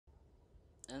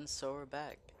And so we're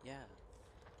back. Yeah,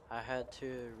 I had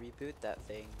to reboot that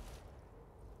thing.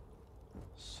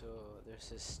 So there's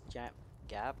this gap.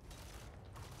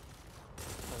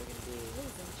 Probably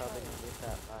gonna leave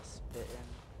that last bit in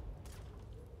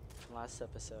from last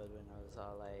episode when I was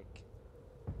all like,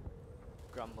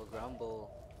 grumble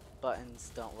grumble,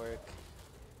 buttons don't work.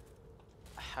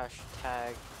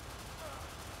 Hashtag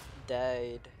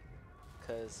died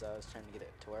because I was trying to get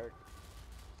it to work.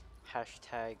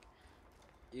 Hashtag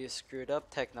you screwed up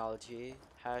technology.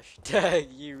 Hashtag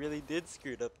you really did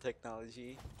screwed up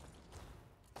technology.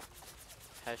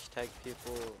 Hashtag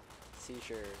people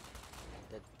seizure.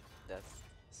 Death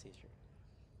seizure.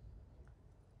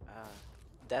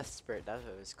 Death spurt, that's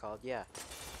what it was called. Yeah.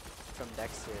 From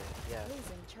Dexter. Yeah.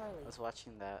 I was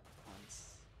watching that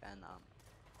once, and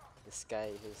this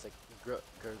guy who's like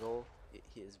gurgle.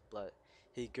 His blood.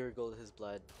 He gurgled his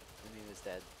blood, and he was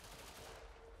dead.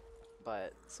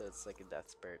 But so it's like a death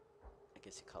spurt, I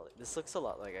guess you call it. This looks a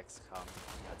lot like XCOM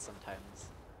at sometimes.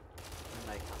 And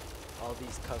like all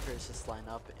these covers just line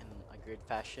up in a grid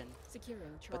fashion.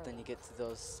 But then you get to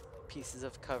those pieces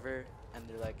of cover, and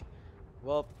they're like,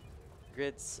 well,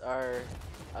 grids are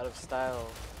out of style,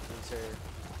 loser.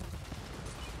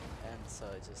 And so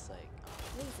it just like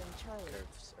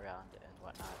curves around and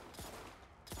whatnot.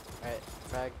 Alright,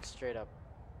 frag straight up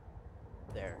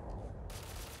there.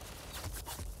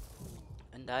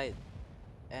 And died.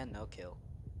 And no kill.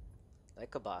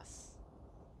 Like a boss.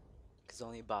 Because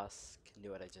only a boss can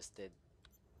do what I just did.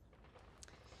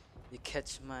 You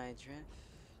catch my drift?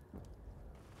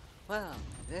 Well,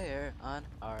 they're on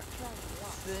our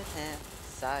good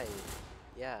side.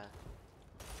 Yeah.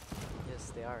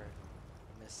 Yes, they are.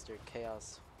 Mr.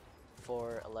 Chaos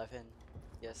 411.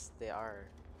 Yes, they are.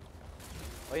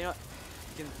 Oh, you know what?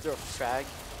 You can throw a frag,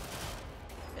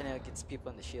 and it gets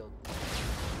people in the shield.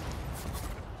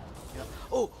 You know?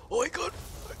 Oh, I got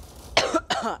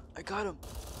I got him.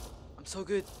 I'm so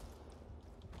good.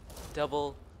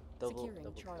 Double kill.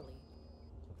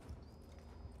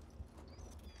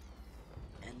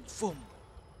 And boom.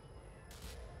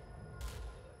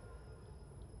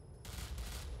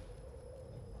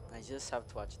 I just have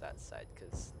to watch that side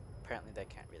because apparently they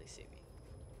can't really see me.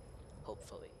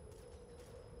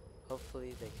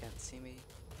 Hopefully they can't see me.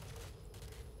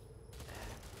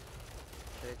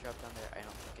 Should I drop down there? I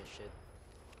don't think I should.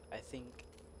 I think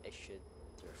I should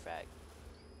throw a frag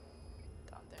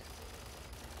down there.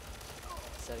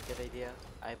 Is that a good idea?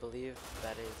 I believe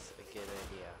that is a good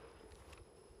idea.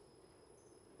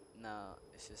 No,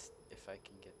 it's just if I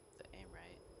can get the aim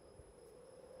right.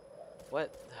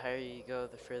 What? The higher you go,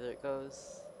 the further it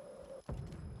goes.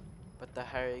 But the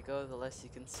higher you go, the less you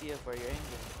can see of where you're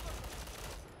aiming.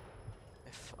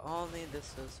 If only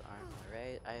this was armor,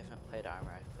 right? I haven't played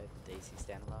armor, I've played the Daisy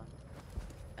standalone.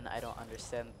 And I don't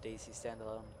understand the Daisy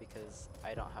standalone because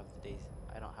I don't have the Daisy.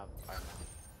 I don't have armor.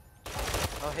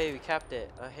 Oh hey, we capped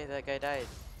it. Oh hey, that guy died.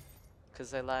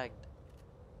 Cause I lagged.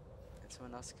 And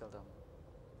someone else killed him.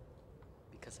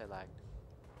 Because I lagged.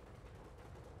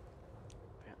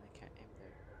 Apparently can't aim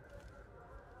there.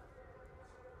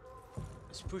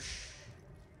 Let's push.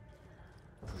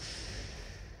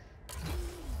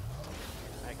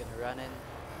 I'm gonna run in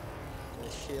to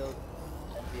the shield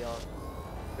and be all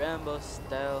Rambo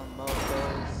style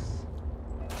mofos.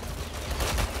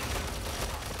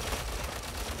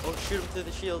 Oh, shoot him through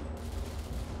the shield.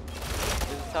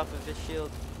 To the top of his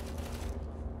shield.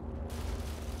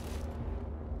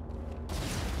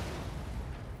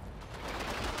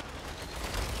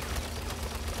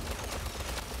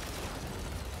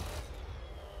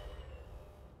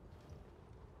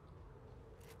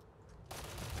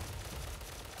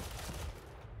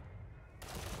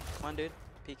 Come on, dude.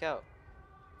 Peek out.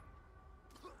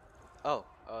 Oh,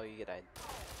 you died.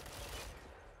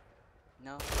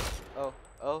 No.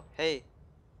 Oh, hey.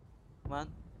 Come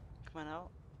on out.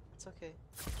 It's okay.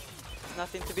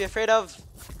 Nothing to be afraid of.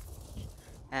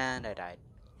 And I died.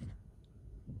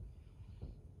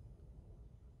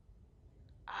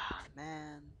 Ah,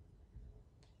 man.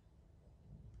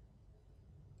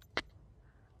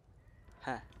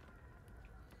 Huh.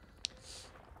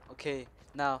 Okay,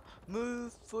 now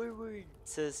move forward,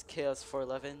 says Chaos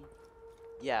 411.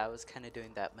 Yeah, I was kind of doing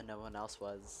that, but no one else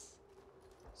was.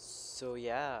 So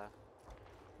yeah,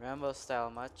 Rambo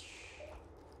style much.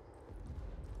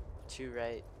 Too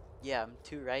right. Yeah, I'm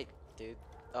too right, dude.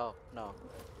 Oh no.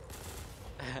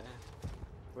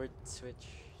 Word switch,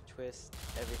 twist,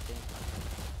 everything.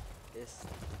 This.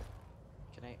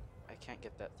 Can I can't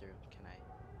get that through. Can I?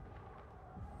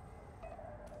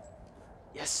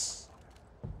 Yes.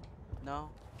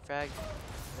 No, frag.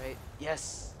 Right.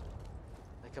 Yes.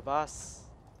 Like a boss.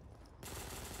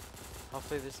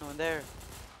 Hopefully there's no one there.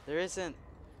 There isn't.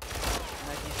 And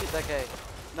I can shoot that guy.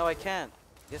 No, I can't.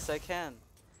 Yes, I can.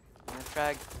 I'm gonna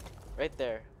frag right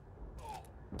there.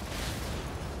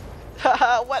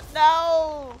 Haha, what?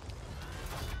 No!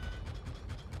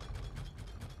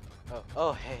 Oh,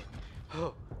 oh, hey.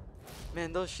 Oh,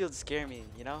 man, those shields scare me,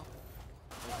 you know?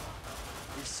 Like,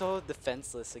 you're so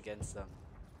defenseless against them.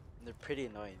 And they're pretty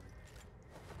annoying.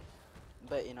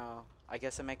 But, you know, I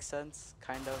guess it makes sense,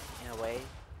 kind of, in a way.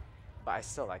 But I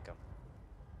still like them.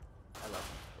 I love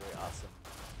them. They're awesome.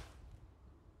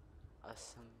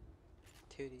 Awesome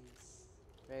tooties,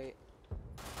 right?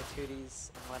 The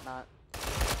tooties and whatnot.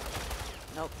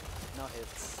 Nope, no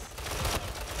hits.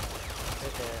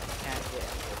 Right there, I can't get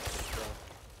any hits still.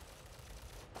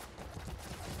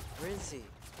 Where is he?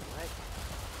 What?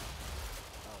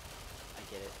 Oh, I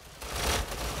get it.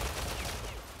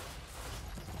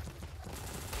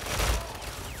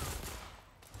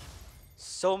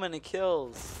 So many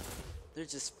kills! They're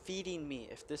just feeding me.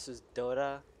 If this was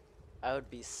Dota, I would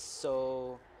be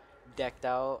so decked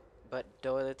out, but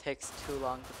Dota takes too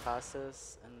long to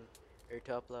process and or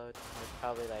to upload. I'd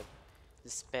probably like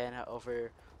just span it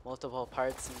over multiple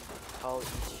parts and call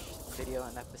each video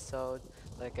an episode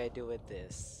like I do with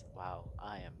this. Wow,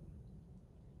 I am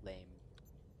lame.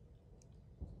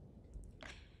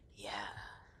 Yeah.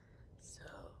 So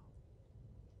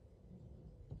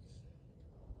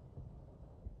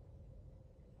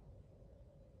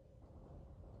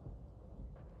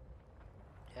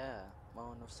yeah,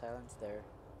 moment of silence there.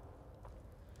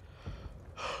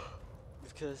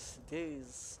 Because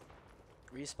these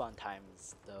respawn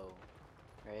times though,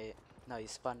 right? No, you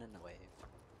spawn in a wave.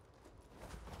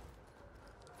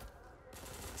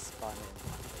 Spawn in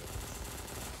waves.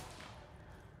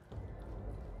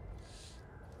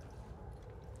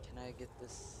 Can I get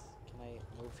this? Can I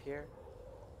move here?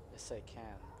 Yes, I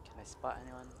can. Can I spot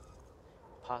anyone?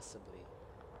 Possibly.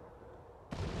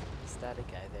 Is that a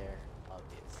guy there?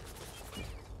 Obviously.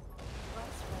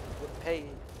 Hey!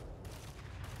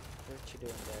 What you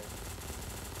doing there?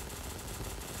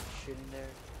 Shooting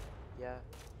there? Yeah.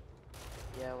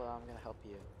 Yeah, well, I'm gonna help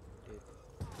you, dude.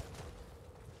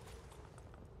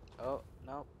 Oh,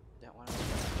 nope. Don't want to.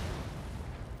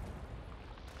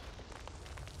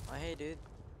 Oh, hey, dude.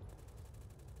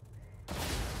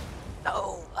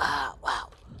 No! Ah, wow.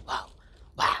 Wow.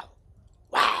 Wow.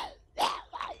 Wow.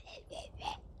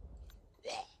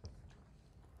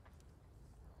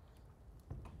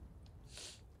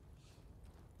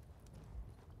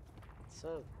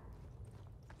 So,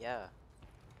 yeah.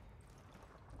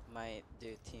 Might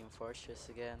do Team Fortress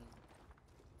again.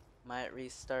 Might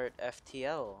restart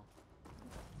FTL.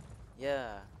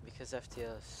 Yeah, because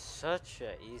FTL is such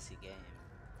a easy game.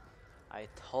 I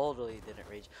totally didn't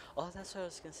rage. Oh, that's what I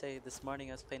was gonna say. This morning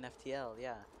I was playing FTL,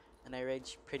 yeah. And I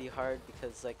raged pretty hard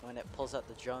because like when it pulls out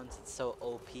the drones, it's so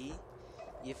OP.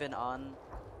 Even on,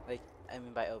 like, I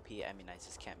mean by OP, I mean I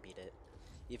just can't beat it.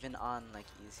 Even on like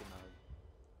easy mode.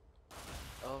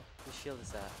 Oh, whose shield is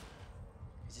that?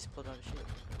 He just pulled out a shield.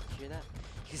 Did you hear that?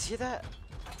 Did you hear that?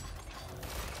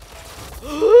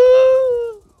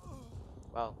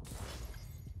 Wow.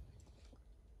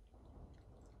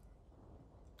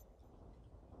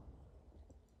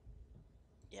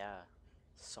 Yeah.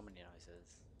 So many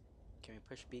noises. Can we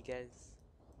push B, guys?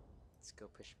 Let's go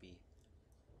push B.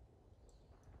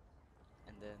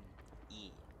 And then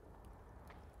E.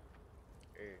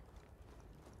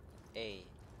 A.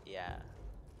 Yeah.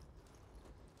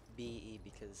 B, E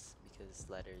because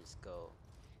letters go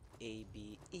A,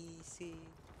 B, E, C,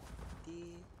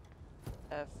 D,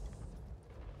 F,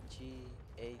 G,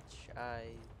 H, I,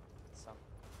 some.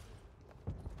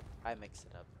 I mix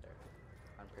it up there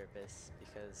on purpose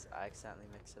because I accidentally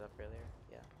mixed it up earlier.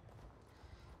 Yeah.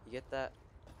 You get that?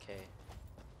 Okay.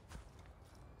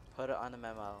 Put it on a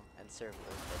memo and serve it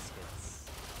with biscuits.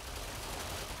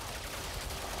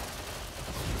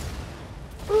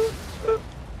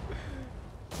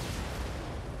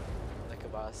 Like a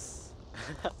boss.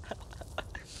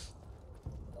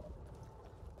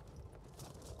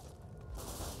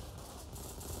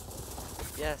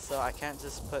 Yeah, so I can't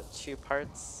just put 2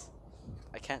 parts.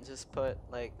 I can't just put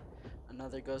like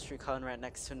another Ghost Recon right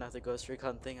next to another Ghost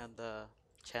Recon thing on the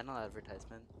channel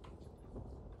advertisement.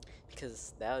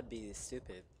 Because that would be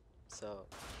stupid. So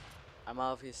I'm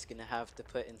obviously gonna have to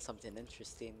put in something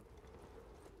interesting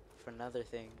for another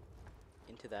thing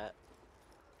into that.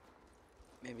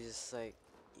 Maybe just like,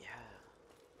 yeah.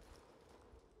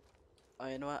 Oh,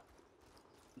 you know what?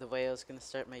 The way I was gonna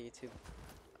start my YouTube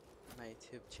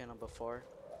channel before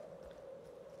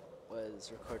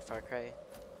was record Far Cry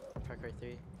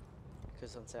 3.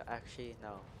 Because once I actually,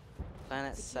 no.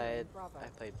 Planet Side, I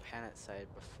played Planet Side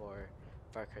before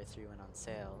Far Cry 3 went on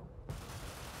sale.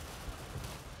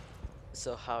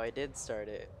 So how I did start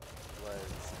it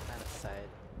was Planet Side,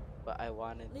 but I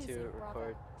wanted to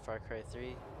record Far Cry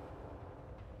 3,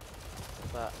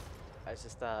 but I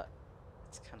just thought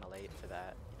it's kind of late for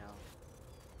that, you know?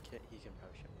 He can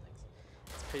probably show me links.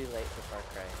 It's pretty late for Far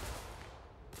Cry,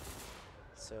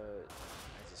 so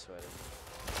I just wanted.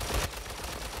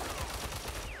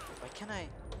 Why can't I?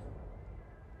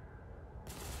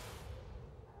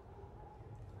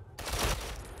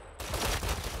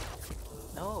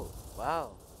 No!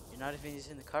 Wow! You're not even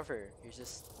using the cover. You're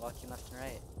just walking left and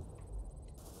right.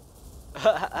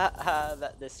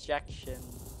 That distraction.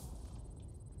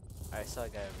 I saw a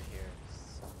guy over here.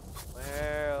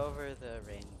 Somewhere over the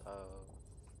rainbow.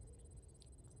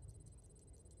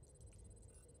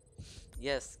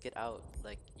 Yes, get out,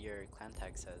 like your clan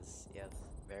tag says. Yes,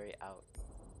 very out.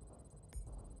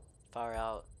 Far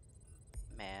out,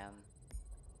 man.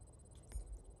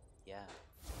 Yeah.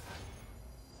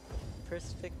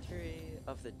 First victory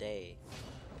of the day.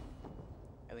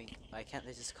 I mean, why can't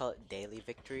they just call it daily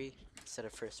victory instead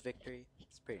of first victory?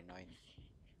 It's pretty annoying.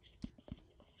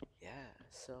 Yeah,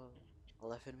 so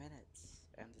 11 minutes.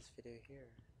 End this video here,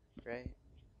 right?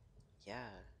 Yeah,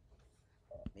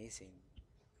 amazing.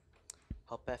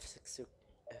 Hope F6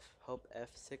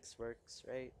 works,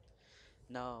 right?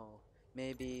 No,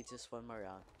 maybe just one more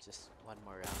round. Just one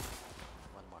more round.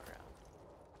 One more round.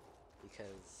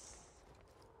 Because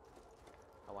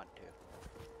I want to.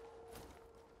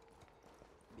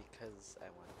 Because I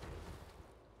want to.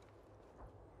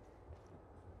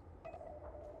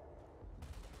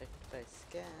 If I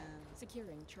scan.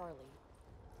 Securing Charlie.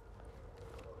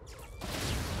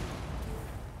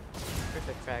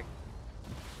 Perfect frag.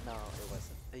 No, it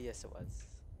wasn't. Yes, it was.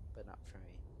 But not for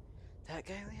me. That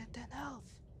guy only had 10 health.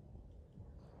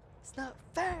 It's not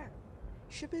fair.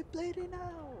 You should be bleeding out.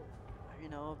 Or, you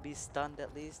know, be stunned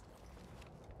at least.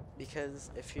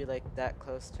 Because if you're like that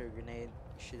close to a grenade,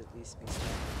 you should at least be stunned.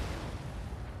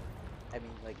 I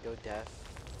mean, like, go deaf.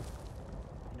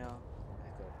 You know?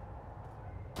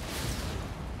 I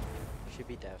should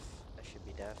be deaf. I should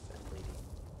be deaf and bleeding.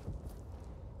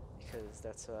 Because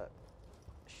that's what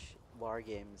war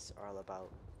games are all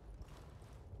about.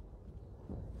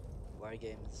 War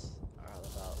games are all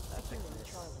about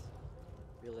epicness,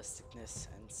 realisticness,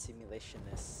 and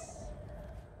simulationness.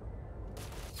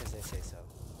 Because I say so.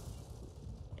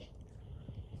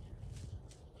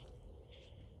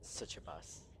 Such a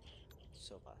boss.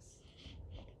 So boss.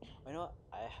 You know what?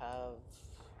 I have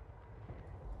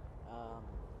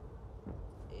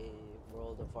a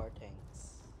World of War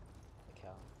Tanks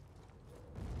account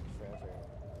forever.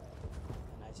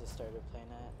 And I just started playing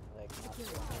it like not too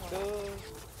long ago.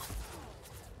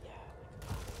 Yeah,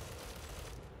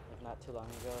 like not too long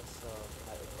ago, so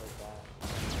I record that.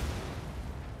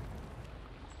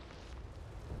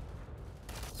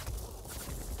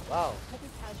 Wow,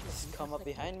 just come up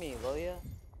behind me, will ya?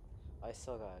 I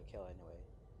still got a kill anyway.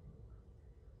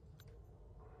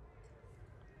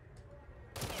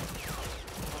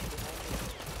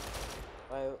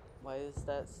 Why is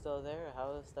that still there?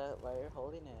 How is that? Why you're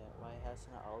holding it? Why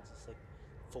hasn't it all just like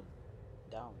boom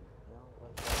down? You know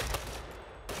what?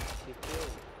 Pew pew.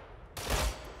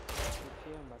 Pew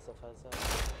pew, Muzza Fuzza.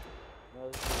 No,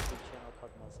 this YouTube channel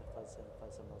called Muzza Fuzza and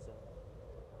Fuzza Muzza.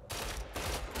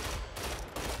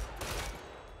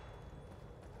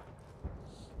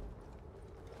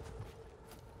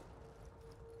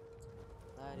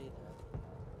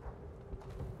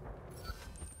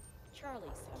 Charlie,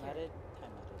 time at it. Time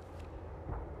at it.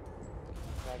 Can I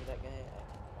frag that guy? I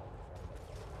can probably frag that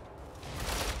guy.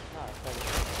 No, I fragged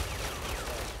him.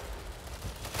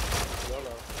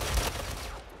 YOLO.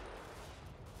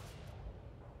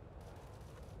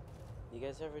 You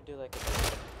guys ever do like a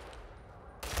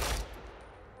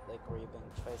like where you bang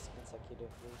twice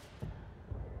consecutively?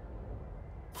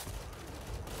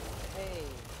 Hey,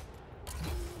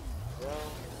 bro,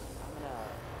 I'm gonna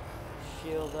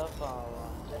shield up all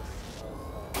on this.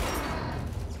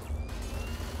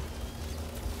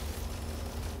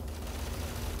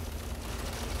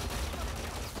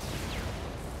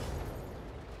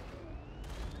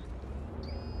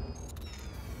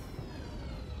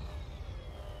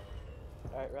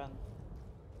 Alright, run.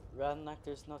 Run like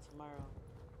there's no tomorrow.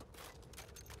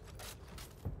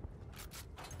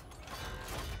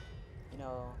 You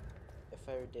know, if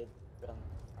I ever did run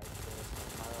like there's no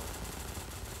tomorrow,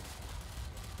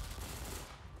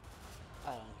 I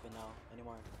don't even know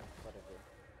anymore. Whatever.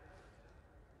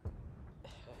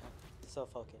 So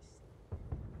focused.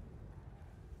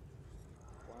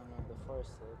 One of the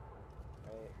forested,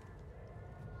 right?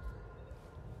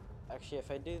 Actually,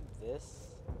 if I do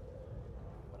this, hold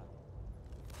on.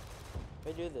 If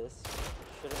I do this,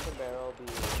 shouldn't the barrel be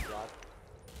blocked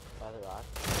by the rock?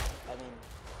 I mean,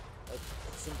 like,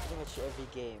 it's in pretty much every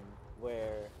game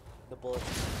where the bullets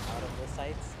come out of the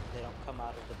sights, they don't come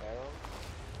out of the barrel.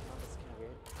 Oh, that's kind of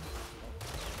weird.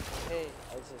 Oh, hey,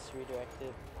 I just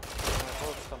redirected where my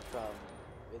bullets come from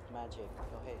with magic.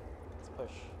 Oh hey, let's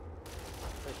push.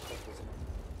 Push like there's enough.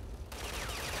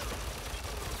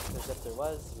 Because if there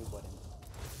was, we wouldn't.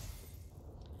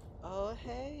 Oh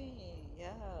hey,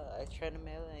 yeah, I tried to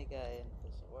melee a guy and it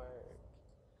doesn't work.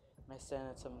 And I stand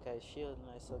at some guy's shield and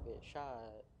I still get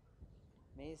shot.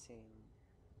 Amazing.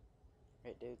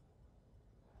 Right, dude?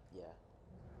 Yeah.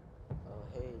 Oh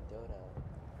hey, Dota.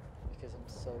 Because I'm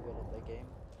so good at the game.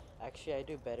 Actually, I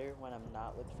do better when I'm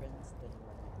not with friends than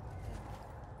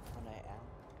when I am.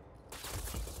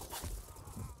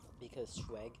 Because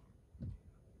swag.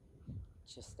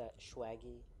 Just that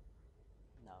swaggy.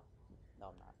 No. No,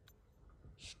 I'm not.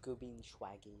 Scooby and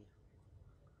Swaggy.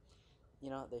 You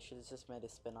know, they should have just made a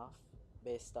spin-off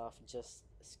based off just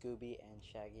Scooby and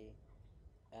Shaggy.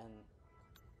 And,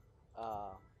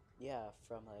 yeah,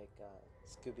 from like,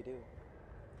 Scooby-Doo.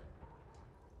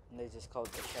 And they just called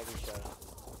it the Shaggy Show.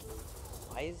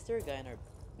 Why is there a guy in our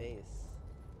base?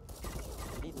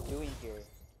 What are you doing here,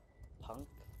 punk?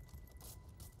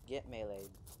 Get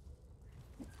meleeed.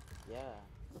 Yeah.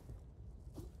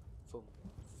 Boom,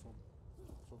 boom,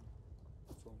 boom,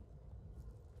 boom.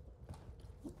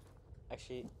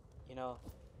 Actually, you know,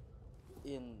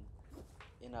 in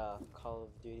Call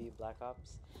of Duty Black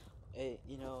Ops,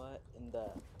 you know what? In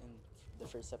the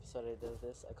first episode I did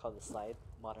this, I called the slide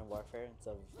Modern Warfare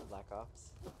instead of Black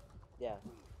Ops. Yeah,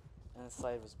 and the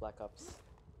slide was Black Ops.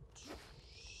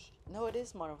 No, it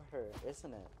is Modern Warfare,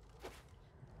 isn't it?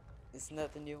 Isn't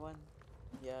that the new one?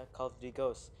 Yeah, Call of Duty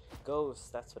Ghost.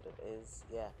 Ghost, that's what it is.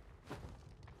 Yeah.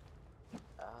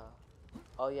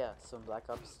 Oh yeah. So in Black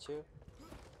Ops 2,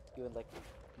 you would like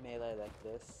melee like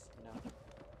this, you know.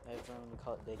 Everyone would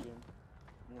call it digging.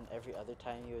 And then every other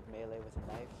time you would melee with a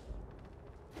knife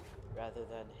rather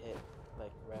than hit,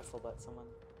 like, rifle butt someone.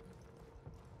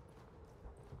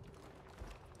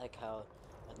 Like how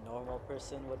a normal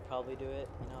person would probably do it,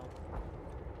 you know.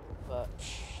 But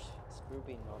screw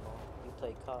being normal. You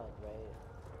play COD, right?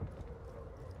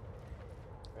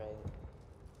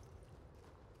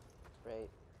 Right.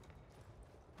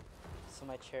 So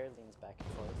my chair leans back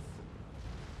and forth.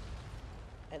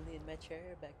 I lean my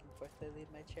chair back and forth. I lean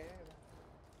my chair.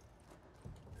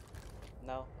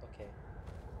 No? Okay.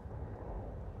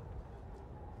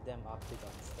 Them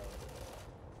octagons though.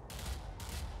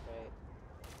 Right.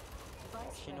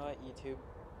 Actually, you know what? YouTube.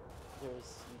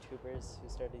 There's YouTubers who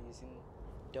started using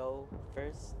dough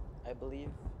first, I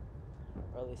believe.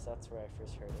 Or at least that's where I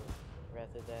first heard it.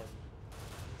 Rather than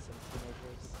some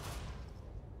teenagers.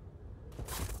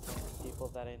 People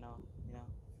that I know, you know?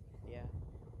 Yeah.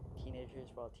 Teenagers,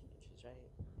 we're all teenagers,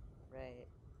 right? Right.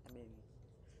 I mean,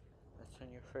 that's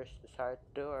when you first start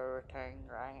doing everything,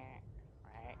 right?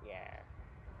 Right, yeah.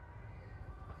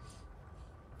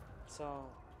 So,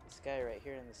 this guy right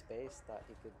here in the space thought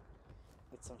he could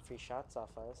get some free shots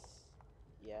off us.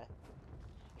 Yeah.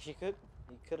 He could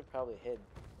have probably hid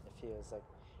if he was like,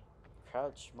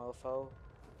 crouch, mofo.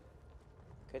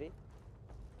 Could he?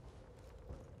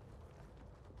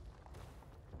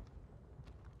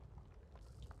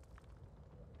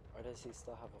 Or does he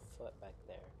still have a foot back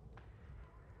there?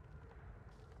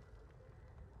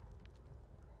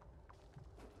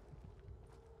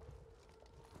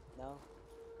 No?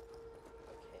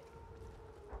 Okay.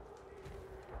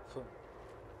 Boom.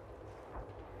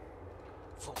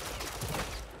 Boom.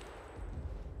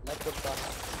 Like the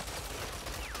boss.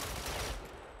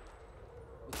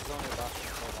 Which is only a boss can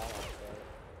pull that off, right?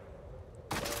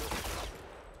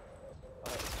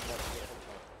 Alright, let's get hooked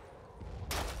up.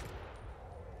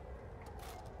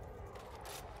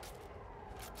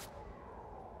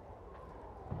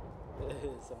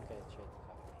 Some guy tried to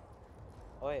copy me.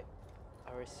 Oh wait,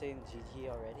 are we saying GG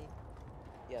already?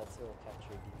 Yeah, let's go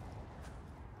capture D.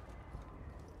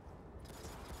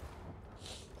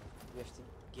 We have to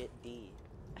get D.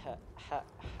 Ha ha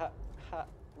ha ha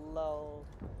lol.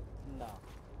 No.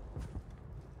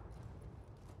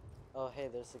 Oh hey,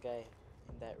 there's a guy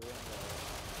in that room there.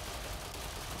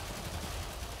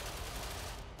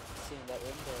 See in that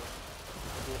room there.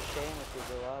 It'd be a shame if we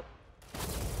go up.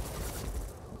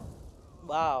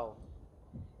 Wow.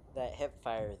 That hip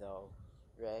fire though,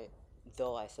 right?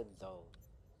 Though I said though.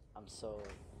 I'm so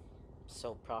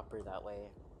proper that way.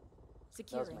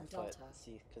 Securing That was my Delta. foot.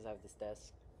 See, because I have this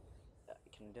desk.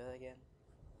 Can I do that again?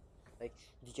 Like,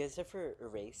 do you guys ever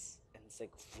erase and it's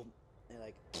like, and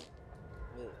like,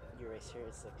 eraser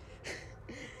is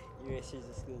like eraser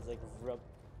just goes like rub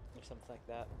or something like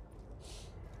that.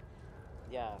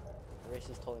 Yeah,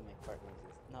 erasers totally make fart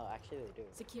noises. No, actually they do.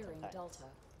 Securing sometimes. Delta.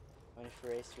 When you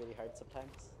erase really hard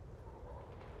sometimes,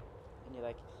 and you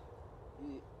like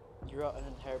you wrote an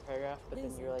entire paragraph, but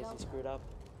then you realize you screwed up,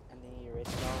 and then you erase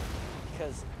it all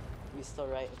because you still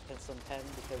write in pencil and pen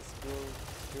because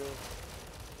screw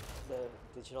the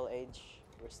digital age.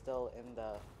 We're still in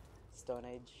the Stone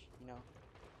Age, you know,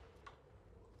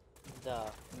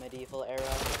 the medieval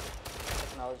era.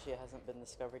 Technology hasn't been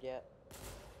discovered yet.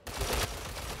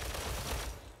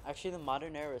 Actually, the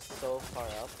modern era is so far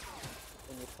up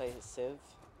when you play Civ.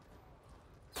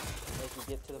 Like, you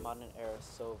get to the modern era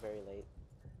so very late.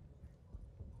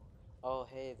 Oh,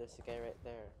 hey, there's a guy right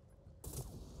there.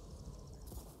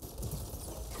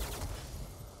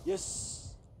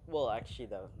 Yes! Well, actually,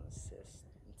 that was an assist.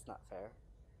 It's not fair.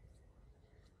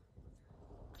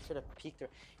 I should have peeked her.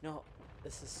 You know,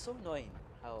 this is so annoying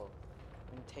how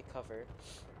when you take cover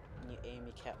and you aim,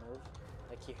 you can't move.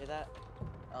 Like, you hear that?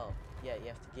 Oh, yeah, you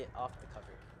have to get off the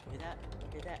cover. You hear that? You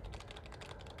hear that?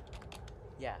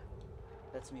 Yeah,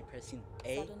 that's me pressing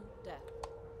A. Sudden death.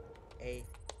 A,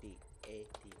 D, A, D,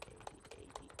 A, D, A,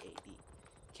 D, A, D.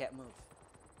 Can't move.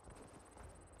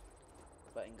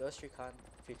 But in Ghost Recon,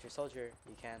 Future Soldier,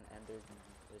 you can, and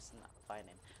there's not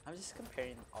finding. I'm just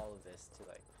comparing all of this to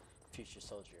like Future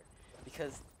Soldier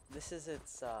because this is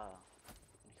its what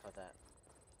do you call that?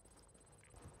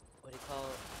 What do you call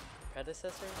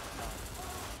predecessor? No,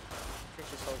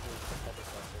 Future Soldier is the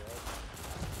predecessor, right?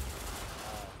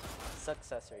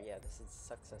 Successor. Yeah, this is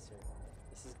successor.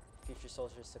 This is Future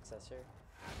Soldier's successor.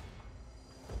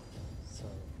 So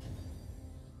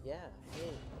yeah,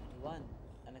 hey, you won.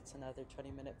 And it's another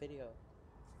 20-minute video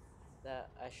that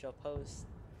I shall post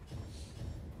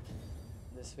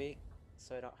this week,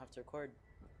 so I don't have to record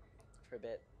for a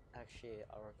bit. Actually,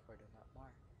 I'll record a lot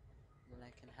more. And then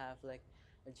I can have like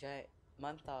a giant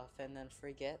month off and then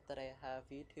forget that I have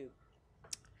YouTube.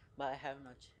 But I have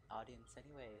no audience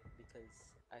anyway, because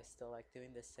I still like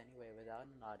doing this anyway without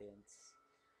an audience.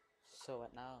 So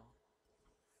what now?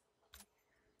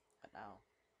 What now?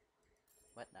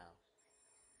 What now?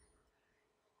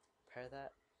 Repair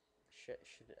that?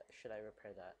 Should I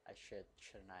repair that? I should,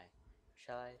 shouldn't I?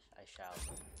 Shall I? I shall.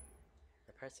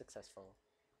 Repair successful.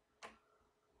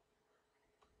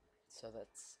 So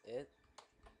that's it.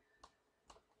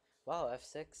 Wow,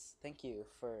 F6, thank you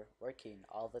for working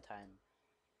all the time.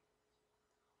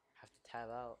 Have to tab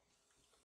out.